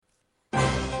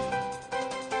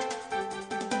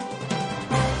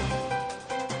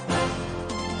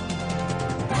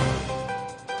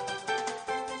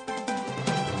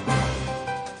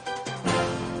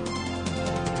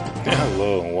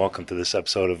Hello and welcome to this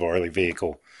episode of Varley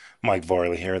Vehicle. Mike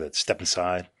Varley here. Let's step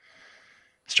inside,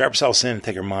 strap ourselves in, and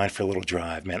take our mind for a little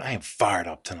drive. Man, I am fired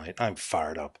up tonight. I'm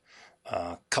fired up.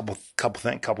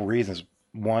 Couple reasons.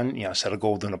 One, I set a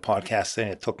goal doing a podcast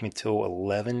today. It took me till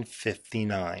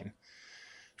 11:59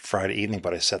 Friday evening,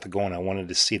 but I set the goal and I wanted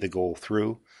to see the goal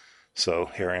through. So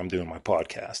here I am doing my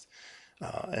podcast.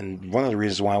 And one of the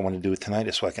reasons why I want to do it tonight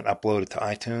is so I can upload it to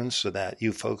iTunes so that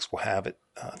you folks will have it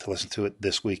to listen to it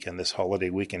this weekend, this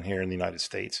holiday weekend here in the United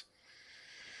States.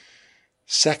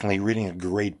 Secondly, reading a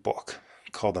great book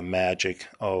called The Magic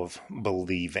of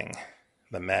Believing.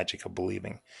 The Magic of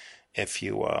Believing. If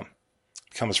you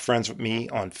become friends with me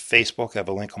on Facebook, I have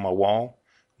a link on my wall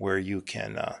where you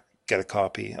can get a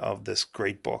copy of this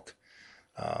great book.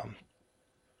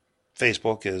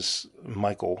 Facebook is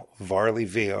Michael Varley,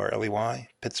 V-A-R-L-E-Y,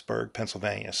 Pittsburgh,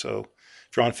 Pennsylvania. So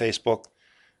if you're on Facebook,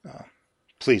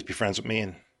 please be friends with me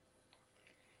and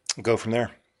go from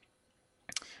there.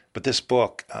 But this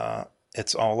book,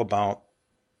 it's all about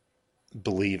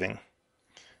believing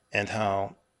and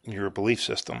how your belief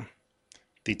system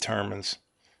determines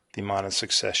the amount of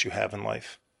success you have in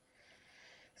life.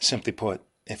 Simply put,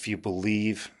 if you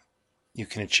believe you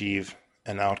can achieve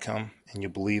an outcome and you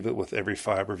believe it with every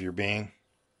fiber of your being,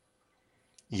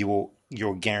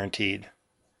 you're guaranteed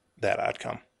that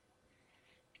outcome.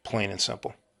 Plain and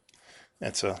simple.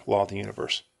 That's a law of the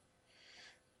universe.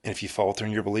 And if you falter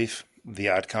in your belief, the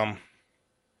outcome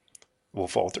will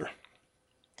falter.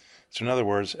 So in other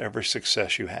words, every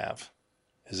success you have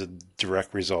is a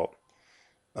direct result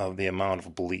of the amount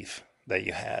of belief that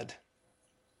you had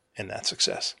in that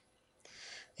success.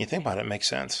 You think about it, it makes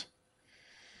sense.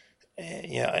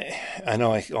 Yeah, I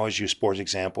know I always use sports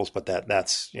examples, but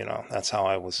that's how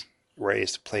I was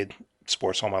raised, played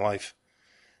sports all my life.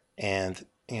 And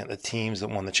the teams that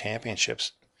won the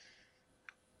championships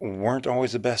weren't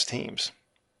always the best teams,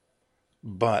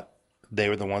 but they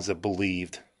were the ones that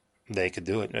believed they could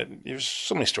do it. There's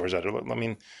so many stories out there. I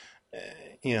mean,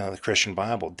 the Christian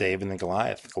Bible, David and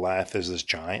Goliath. Goliath is this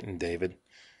giant, and David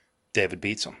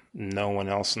beats him. No one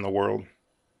else in the world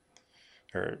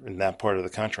or in that part of the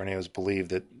country, and it was believed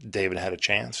that David had a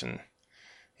chance, and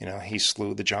he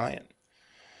slew the giant.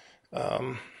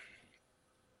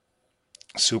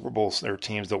 Super Bowls, there were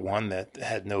teams that won that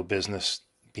had no business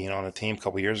being on a team a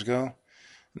couple years ago.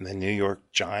 And the New York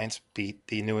Giants beat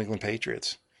the New England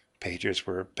Patriots. Patriots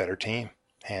were a better team,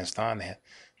 hands down. I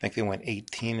think they went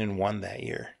 18-1 that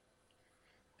year,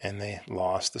 and they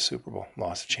lost the Super Bowl,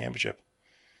 lost the championship.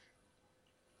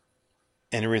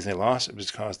 And the reason they lost it was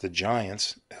because the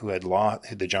Giants,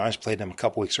 the Giants played them a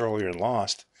couple weeks earlier and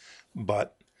lost.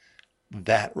 But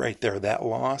that right there, that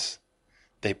loss,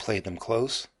 they played them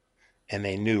close, and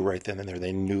they knew right then and there,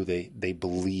 they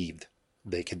believed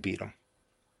they could beat them.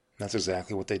 And that's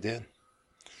exactly what they did.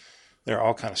 There are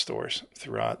all kinds of stories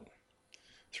throughout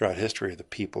history of the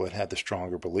people that had the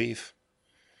stronger belief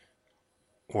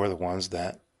were the ones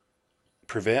that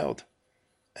prevailed.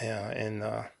 In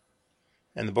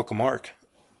the book of Mark,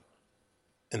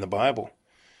 in the Bible,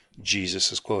 Jesus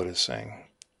is quoted as saying,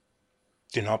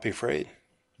 "Do not be afraid,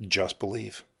 just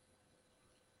believe."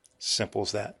 Simple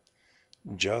as that.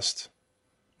 Just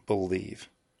believe.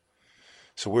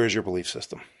 So where's your belief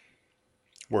system?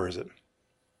 Where is it?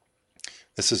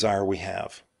 This desire we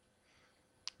have.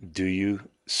 Do you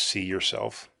see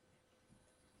yourself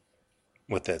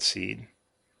with that seed?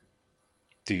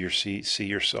 Do you see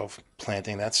yourself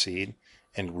planting that seed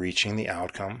and reaching the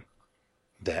outcome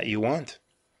that you want?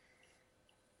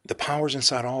 The power's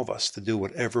inside all of us to do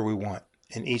whatever we want.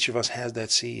 And each of us has that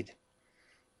seed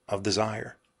of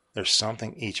desire. There's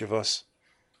something each of us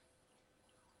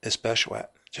is special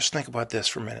at. Just think about this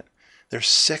for a minute. There's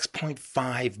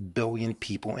 6.5 billion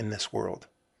people in this world,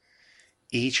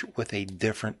 each with a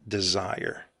different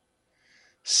desire.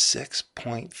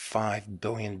 6.5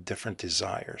 billion different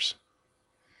desires.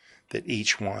 That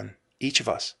each of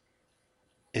us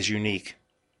is unique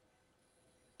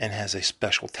and has a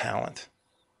special talent.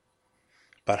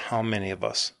 But how many of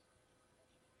us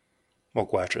will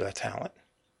go after that talent?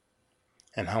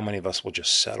 And how many of us will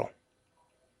just settle?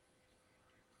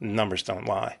 Numbers don't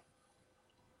lie.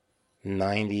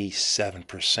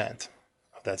 97%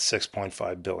 of that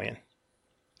 6.5 billion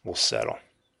will settle.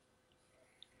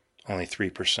 Only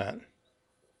 3%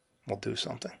 will do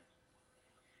something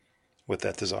with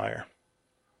that desire.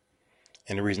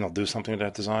 And the reason they'll do something with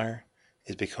that desire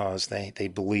is because they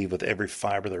believe with every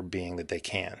fiber of their being that they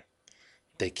can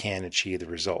achieve the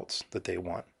results that they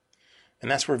want. And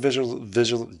that's where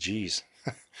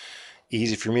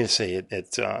easy for me to say it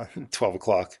at 12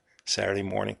 o'clock Saturday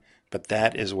morning. But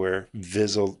that is where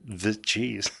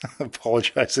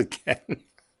apologize again.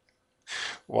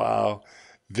 Wow.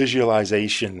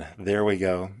 Visualization. There we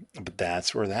go. But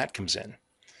that's where that comes in.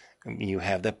 You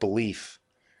have that belief,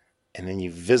 and then you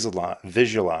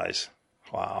visualize.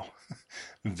 Wow.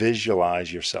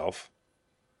 Visualize yourself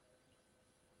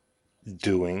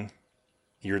doing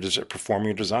performing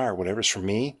your desire, whatever it's for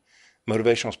me.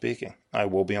 Motivational speaking. I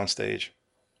will be on stage.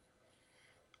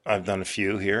 I've done a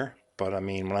few here, but I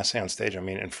mean, when I say on stage, I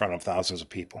mean in front of thousands of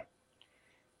people.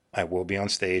 I will be on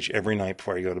stage every night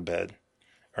before I go to bed,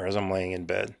 or as I'm laying in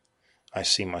bed. I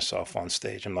see myself on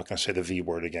stage. I'm not going to say the V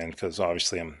word again because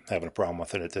obviously I'm having a problem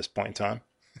with it at this point in time.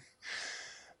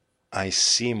 I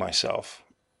see myself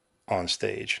on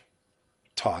stage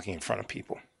talking in front of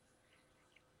people.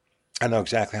 I know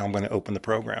exactly how I'm going to open the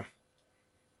program.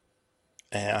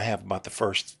 And I have about the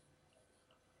first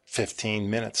 15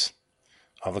 minutes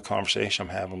of the conversation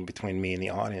I'm having between me and the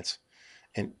audience.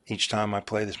 And each time I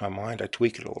play this in my mind, I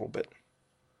tweak it a little bit.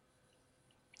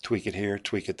 Tweak it here,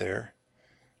 tweak it there.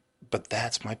 But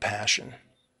that's my passion.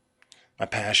 My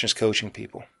passion is coaching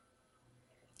people.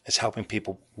 It's helping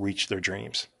people reach their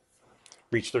dreams,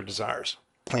 reach their desires.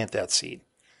 Plant that seed.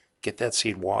 Get that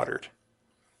seed watered.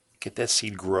 Get that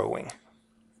seed growing.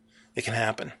 It can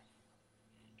happen.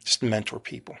 Just mentor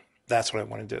people. That's what I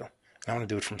want to do. And I want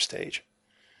to do it from stage.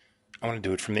 I want to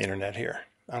do it from the internet here.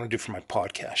 I want to do it from my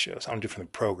podcast shows. I want to do it from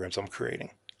the programs I'm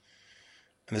creating.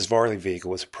 And this Varley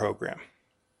vehicle is a program.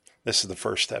 This is the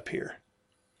first step here.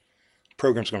 The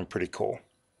program's going to be pretty cool.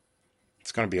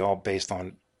 It's going to be all based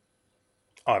on,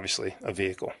 obviously, a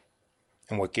vehicle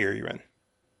and what gear you're in.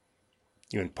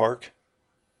 You in park?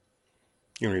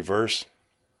 You in reverse?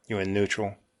 You in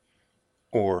neutral?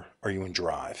 Or are you in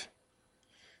drive?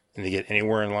 And to get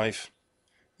anywhere in life,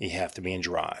 you have to be in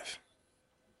drive.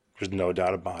 There's no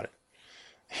doubt about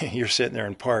it. You're sitting there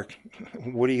in park.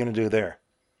 What are you going to do there?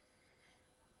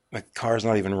 The car's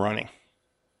not even running.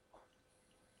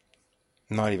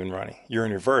 Not even running. You're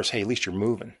in reverse. Hey, at least you're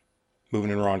moving.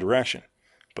 Moving in the wrong direction.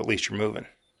 But at least you're moving.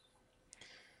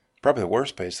 Probably the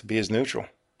worst place to be is neutral.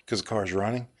 Because the car's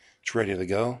running. It's ready to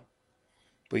go.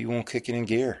 But you won't kick it in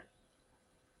gear.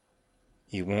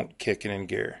 You won't kick it in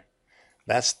gear.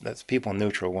 That's people in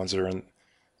neutral, ones that are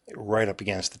right up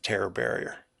against the terror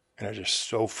barrier. And are just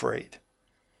so afraid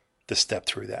to step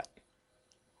through that.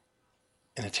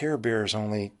 And a terror barrier is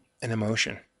only an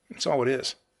emotion. That's all it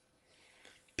is.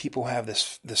 People have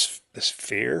this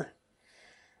fear.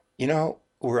 You know,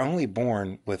 we're only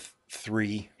born with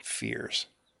 3 fears.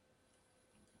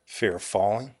 Fear of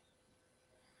falling,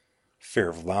 fear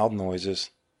of loud noises,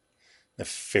 the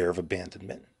fear of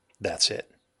abandonment. That's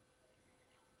it.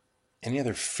 Any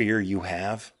other fear you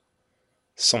have,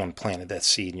 someone planted that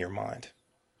seed in your mind.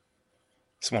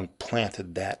 Someone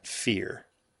planted that fear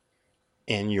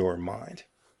in your mind.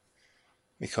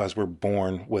 Because we're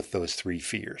born with those 3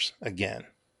 fears. Again,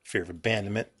 fear of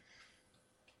abandonment,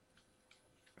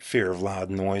 fear of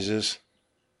loud noises.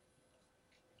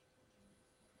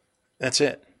 That's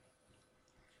it.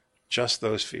 Just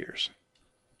those fears.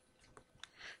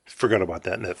 Forgot about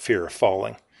that fear of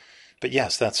falling. But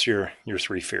yes, that's your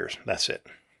 3 fears. That's it.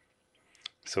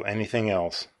 So anything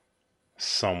else,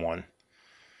 someone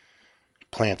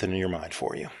planted in your mind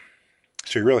for you.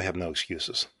 So you really have no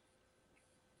excuses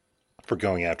for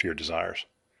going after your desires.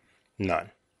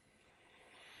 None.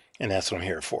 And that's what I'm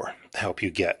here for, to help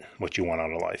you get what you want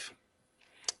out of life.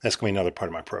 That's going to be another part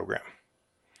of my program.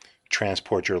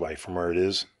 Transport your life from where it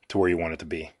is to where you want it to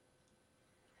be.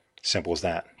 Simple as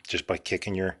that. Just by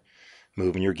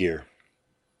moving your gear.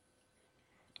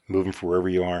 Moving from wherever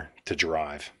you are to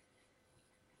drive.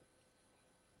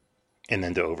 And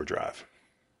then to overdrive.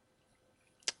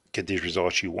 Get these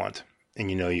results you want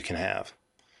and you know you can have.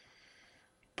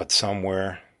 But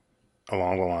somewhere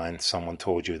along the line, someone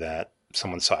told you that.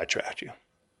 Someone sidetracked you.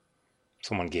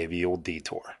 Someone gave you a old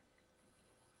detour.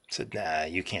 Said, nah,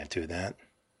 you can't do that.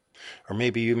 Or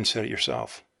maybe you even said it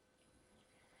yourself.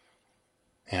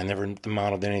 And I never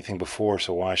modeled anything before,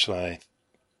 so why should I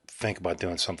think about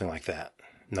doing something like that?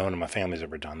 No one in my family's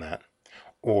ever done that.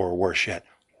 Or worse yet,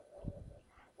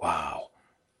 wow,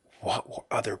 what will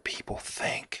other people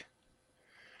think?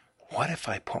 What if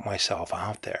I put myself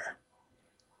out there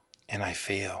and I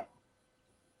fail?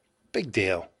 Big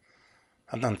deal.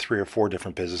 I've done 3 or 4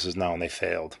 different businesses now and they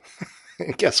failed.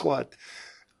 And guess what?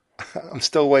 I'm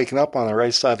still waking up on the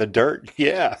right side of the dirt.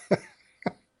 Yeah.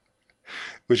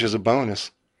 Which is a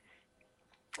bonus.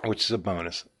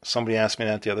 Somebody asked me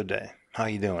that the other day. How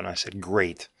you doing? I said,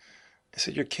 great. I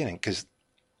said, you're kidding. Because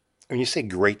when you say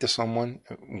great to someone,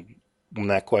 when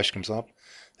that question comes up,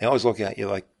 they always look at you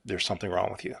like there's something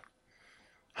wrong with you.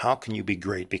 How can you be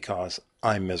great because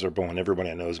I'm miserable and everybody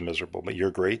I know is miserable, but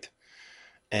you're great?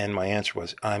 And my answer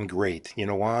was, I'm great. You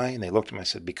know why? And they looked at me and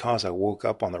said, because I woke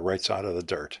up on the right side of the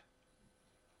dirt.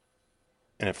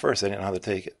 And at first, they didn't know how to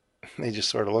take it. They just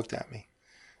sort of looked at me.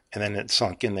 And then it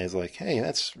sunk in. They was like, hey,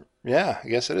 yeah, I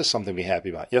guess it is something to be happy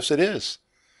about. Yes, it is.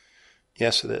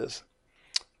 Yes, it is.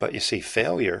 But you see,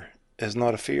 failure is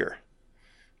not a fear.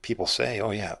 People say,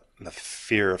 oh, yeah, the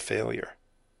fear of failure.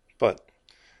 But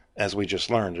as we just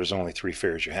learned, there's only three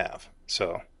fears you have.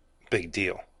 So, big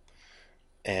deal.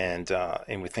 And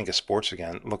we think of sports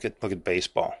again. Look at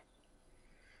baseball.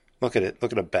 Look at it.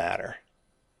 Look at a batter.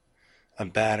 A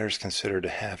batter is considered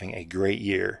having a great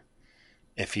year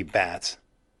if he bats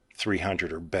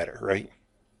 300 or better, right?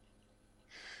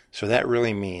 So that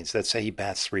really means, let's say he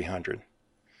bats 300.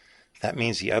 That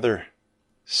means the other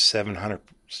 70%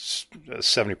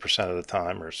 of the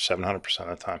time, or 700%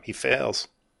 of the time, he fails.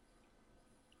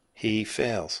 He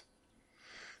fails.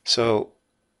 So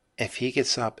if he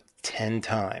gets up 10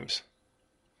 times,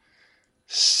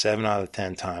 7 out of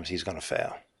 10 times he's going to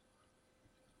fail.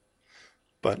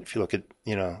 But if you look at,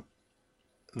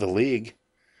 the league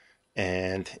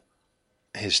and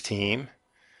his team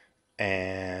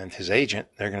and his agent,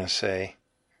 they're going to say,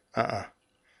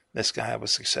 this guy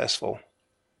was successful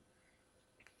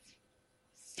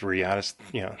 3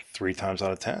 times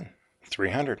out of 10,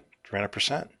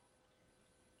 300%.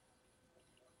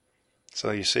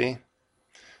 So you see,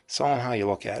 it's all on how you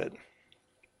look at it.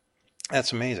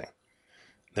 That's amazing.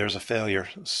 There's a failure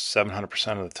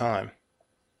 700% of the time.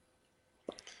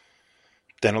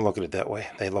 They don't look at it that way.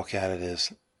 They look at it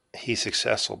as he's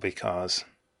successful because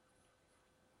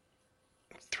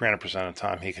 300% of the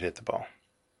time he could hit the ball.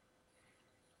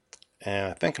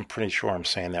 And I'm pretty sure I'm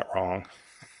saying that wrong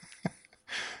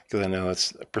because I know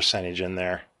it's a percentage in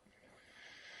there.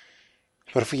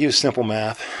 But if we use simple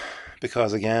math,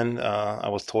 because again, I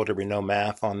was told there'd be no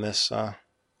math on this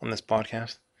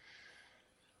podcast.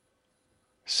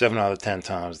 7 out of 10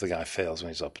 times the guy fails when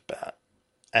he's up at bat.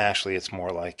 Actually, it's more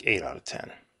like 8 out of 10.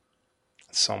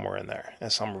 It's somewhere in there.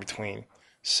 It's somewhere between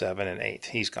 7 and 8.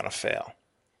 He's going to fail.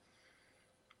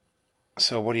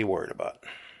 So what are you worried about?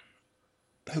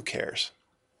 Who cares?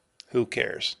 Who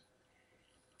cares?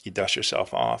 You dust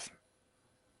yourself off.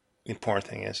 The important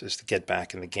thing is to get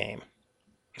back in the game.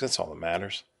 That's all that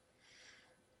matters.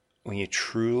 When you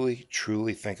truly,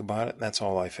 truly think about it, that's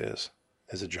all life is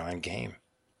a giant game.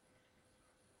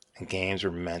 And games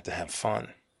are meant to have fun.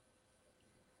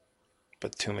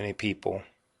 But too many people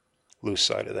lose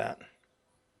sight of that.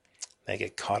 They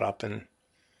get caught up in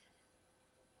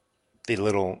the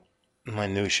little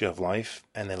minutiae of life,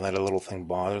 and they let a little thing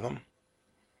bother them.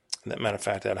 As a matter of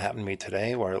fact, that happened to me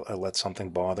today, where I let something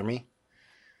bother me,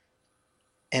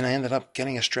 and I ended up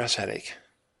getting a stress headache.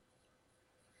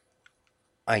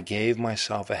 I gave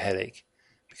myself a headache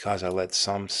because I let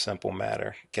some simple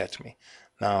matter get to me.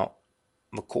 Now,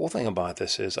 the cool thing about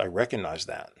this is I recognize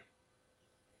that.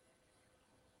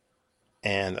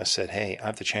 And I said, hey, I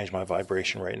have to change my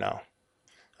vibration right now.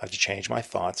 I have to change my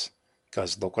thoughts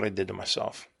because look what I did to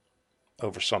myself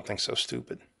over something so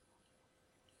stupid.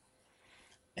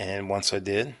 And once I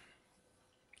did,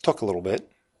 took a little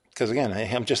bit, because again,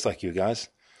 I'm just like you guys.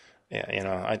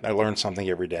 Yeah, I learn something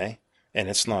every day, and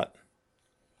it's not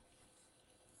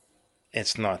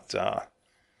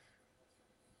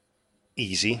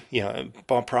easy.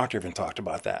 Bob Proctor even talked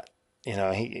about that.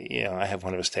 I have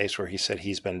one of his tapes where he said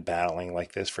he's been battling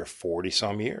like this for 40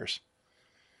 some years.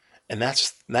 And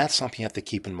that's something you have to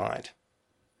keep in mind.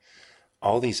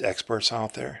 All these experts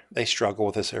out there, they struggle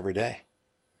with this every day.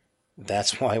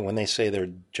 That's why when they say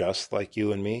they're just like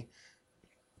you and me,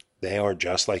 they are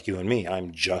just like you and me.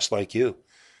 I'm just like you.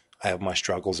 I have my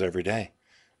struggles every day.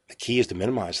 The key is to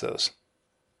minimize those.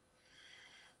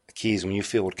 The key is when you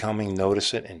feel it coming,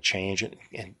 notice it and change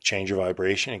your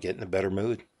vibration and get in a better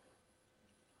mood.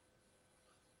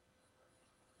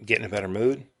 Get in a better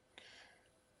mood,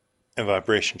 and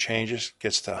vibration changes,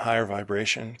 gets to a higher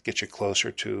vibration, gets you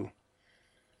closer to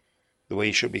the way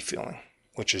you should be feeling,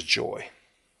 which is joy.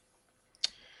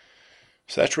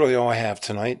 So that's really all I have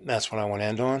tonight. That's what I want to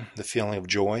end on, the feeling of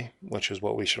joy, which is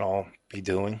what we should all be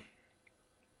doing.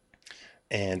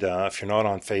 And if you're not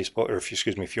on Facebook, or if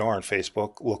you are on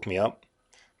Facebook, look me up,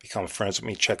 become friends with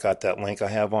me, check out that link I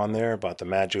have on there about the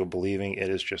magic of believing. It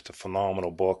is just a phenomenal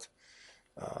book.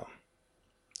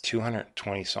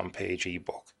 220 some page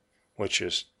ebook, which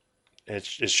is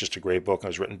it's just a great book. It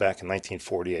was written back in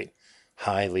 1948.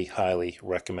 Highly, highly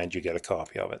recommend you get a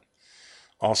copy of it.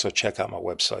 Also check out my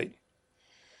website,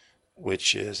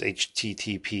 which is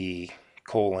http://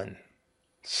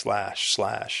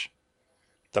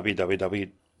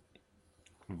 www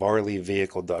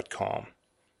varleyvehicle.com.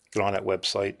 Get on that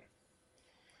website,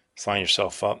 sign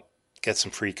yourself up, get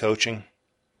some free coaching.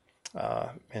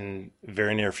 In the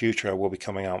very near future, I will be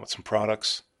coming out with some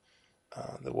products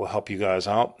that will help you guys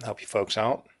out, help you folks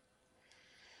out.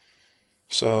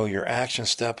 So your action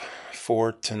step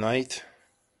for tonight,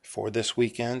 for this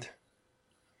weekend,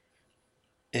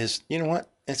 is, you know what?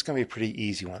 It's going to be a pretty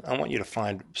easy one. I want you to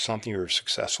find something you're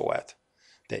successful at,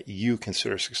 that you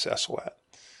consider successful at.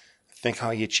 Think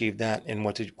how you achieved that, and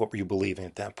what were you believing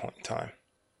at that point in time.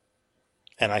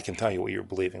 And I can tell you what you're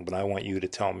believing, but I want you to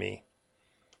tell me,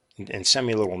 and send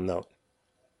me a little note.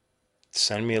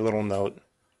 Send me a little note.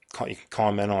 You can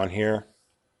comment on here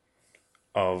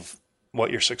of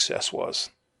what your success was.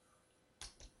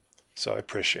 So I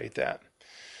appreciate that.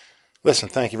 Listen,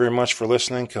 thank you very much for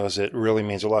listening, because it really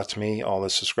means a lot to me. All the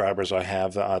subscribers I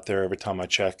have out there, every time I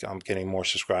check, I'm getting more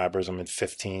subscribers. I'm in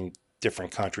 15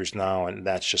 different countries now, and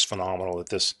that's just phenomenal that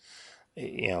this,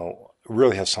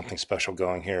 really has something special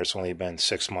going here. It's only been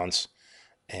 6 months,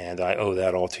 and I owe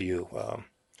that all to you.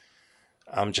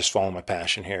 I'm just following my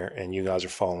passion here, and you guys are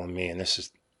following me, and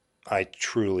I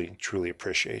truly, truly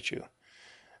appreciate you.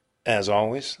 As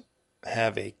always,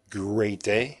 have a great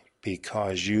day,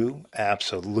 because you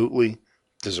absolutely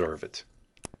deserve it.